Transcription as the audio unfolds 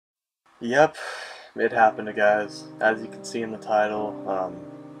Yep, it happened, guys. As you can see in the title,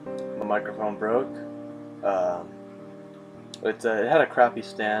 my microphone broke. Um, it had a crappy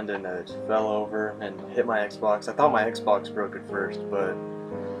stand and it fell over and hit my Xbox. I thought my Xbox broke at first, but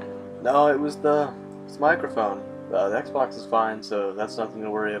no, it's the microphone. The Xbox is fine, so that's nothing to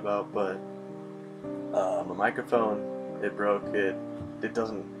worry about. But my microphone, it broke. It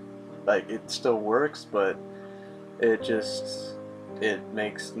doesn't it still works, but it just it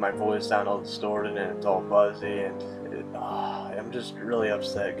makes my voice sound all distorted and it's all buzzy and I'm just really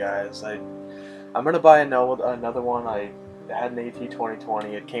upset, guys. I'm gonna buy another one. I had an AT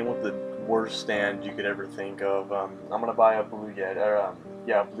 2020. It came with the worst stand you could ever think of. I'm gonna buy a Blue Yeti,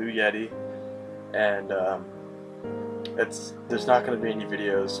 Blue Yeti, and it's there's not gonna be any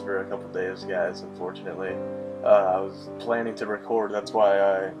videos for a couple days, guys. Unfortunately, I was planning to record. That's why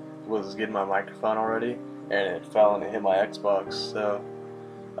I was getting my microphone already, and it fell and it hit my Xbox. So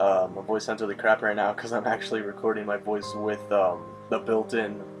my voice sounds really crap right now because I'm actually recording my voice with the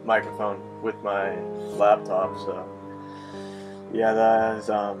built-in microphone with my laptop. So yeah, that is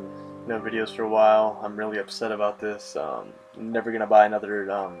no videos for a while. I'm really upset about this. I'm never gonna buy another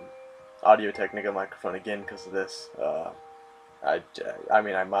Audio Technica microphone again because of this. I, I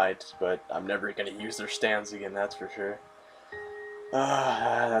mean, I might, but I'm never gonna use their stands again. That's for sure.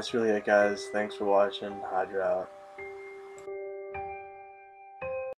 That's really it, guys. Thanks for watching. Hydra out.